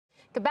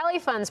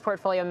Gabelli Funds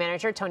portfolio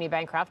manager Tony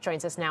Bancroft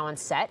joins us now on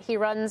set. He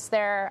runs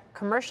their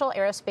commercial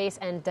aerospace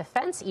and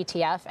defense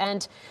ETF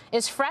and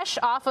is fresh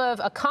off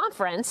of a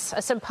conference,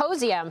 a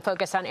symposium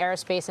focused on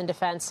aerospace and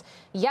defense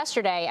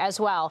yesterday as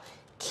well.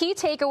 Key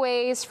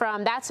takeaways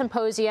from that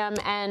symposium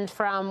and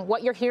from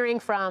what you're hearing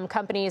from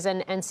companies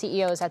and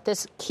CEOs at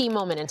this key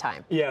moment in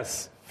time.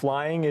 Yes,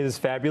 flying is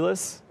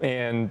fabulous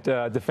and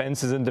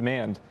defense is in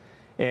demand.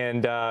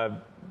 And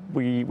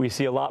we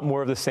see a lot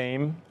more of the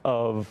same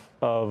of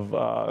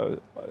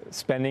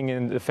spending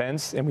in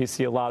defense, and we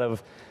see a lot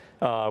of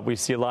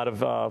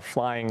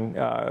flying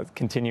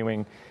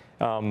continuing.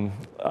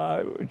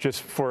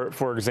 Just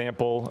for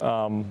example,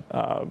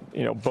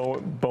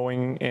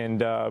 Boeing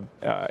and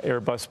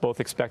Airbus both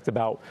expect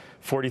about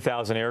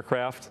 40,000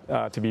 aircraft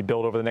to be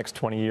built over the next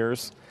 20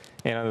 years.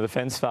 And on the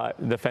defense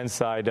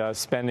side,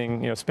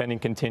 spending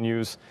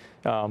continues.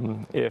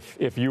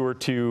 If you were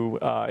to,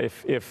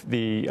 if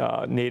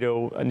the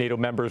NATO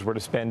members were to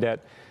spend at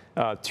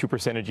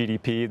 2% of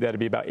GDP, that'd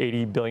be about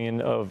 $80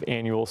 billion of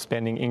annual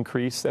spending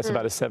increase. That's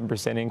about a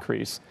 7%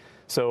 increase.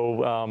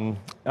 So,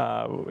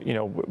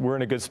 we're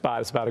in a good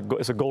spot.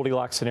 It's a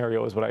Goldilocks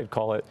scenario, is what I'd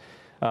call it.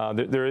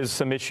 There is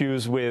some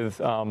issues with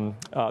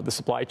the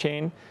supply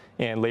chain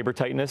and labor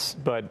tightness,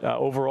 but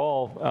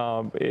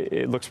overall,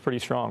 it looks pretty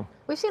strong.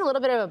 We've seen a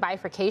little bit of a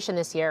bifurcation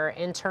this year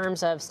in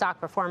terms of stock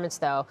performance,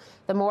 though.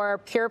 The more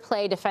pure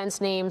play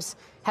defense names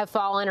have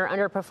fallen or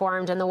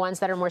underperformed, and the ones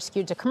that are more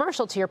skewed to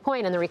commercial, to your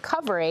point, and the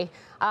recovery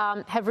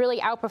have really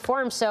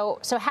outperformed. So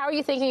how are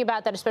you thinking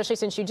about that, especially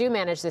since you do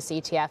manage this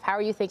ETF? How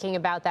are you thinking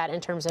about that in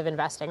terms of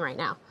investing right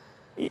now?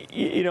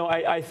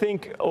 I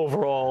think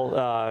overall,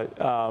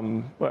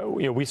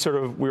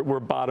 we're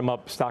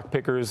bottom-up stock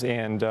pickers,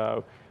 and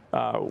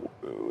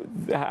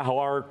how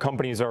our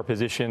companies are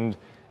positioned,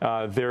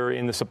 they're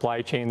in the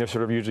supply chain. They're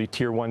sort of usually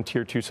tier 1,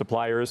 tier 2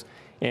 suppliers,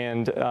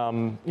 and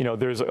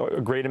there's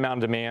a great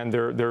amount of demand.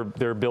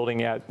 They're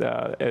building at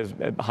as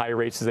high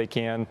rates as they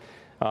can.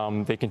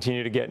 They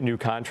continue to get new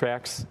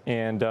contracts,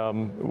 and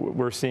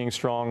we're seeing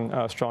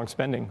strong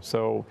spending.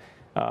 So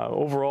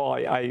overall,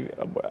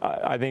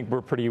 I think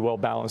we're pretty well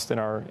balanced in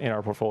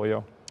our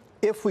portfolio.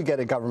 If we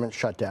get a government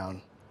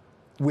shutdown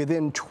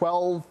within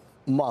 12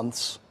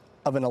 months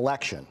of an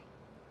election,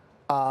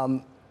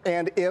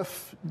 and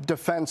if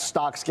defense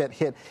stocks get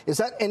hit, is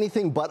that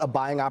anything but a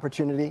buying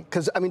opportunity?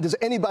 Because, I mean, does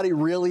anybody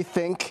really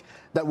think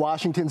that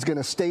Washington's going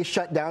to stay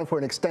shut down for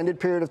an extended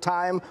period of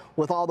time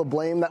with all the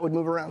blame that would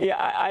move around?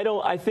 Yeah, I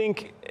don't. I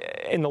think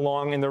on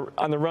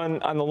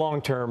the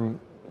long term,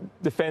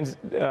 defense,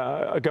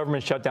 a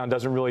government shutdown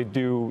doesn't really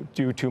do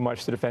too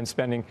much to defense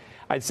spending.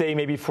 I'd say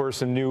maybe for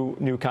some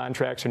new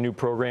contracts or new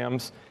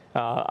programs,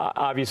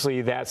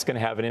 obviously that's going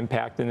to have an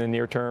impact in the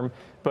near term.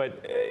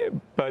 But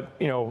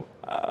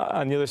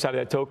on the other side of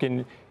that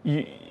token,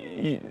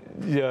 the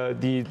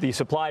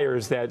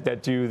suppliers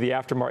that do the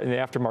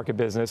aftermarket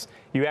business,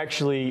 you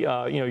actually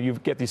you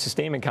get these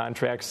sustainment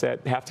contracts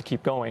that have to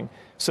keep going.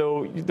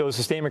 So those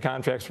sustainment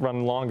contracts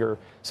run longer.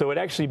 So it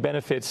actually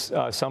benefits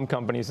some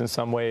companies in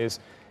some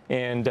ways.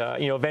 And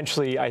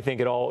eventually, I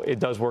think it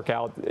does work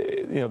out.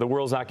 The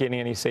world's not getting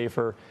any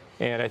safer,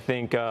 and I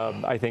think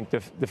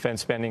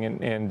defense spending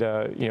and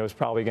is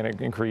probably going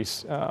to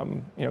increase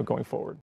going forward.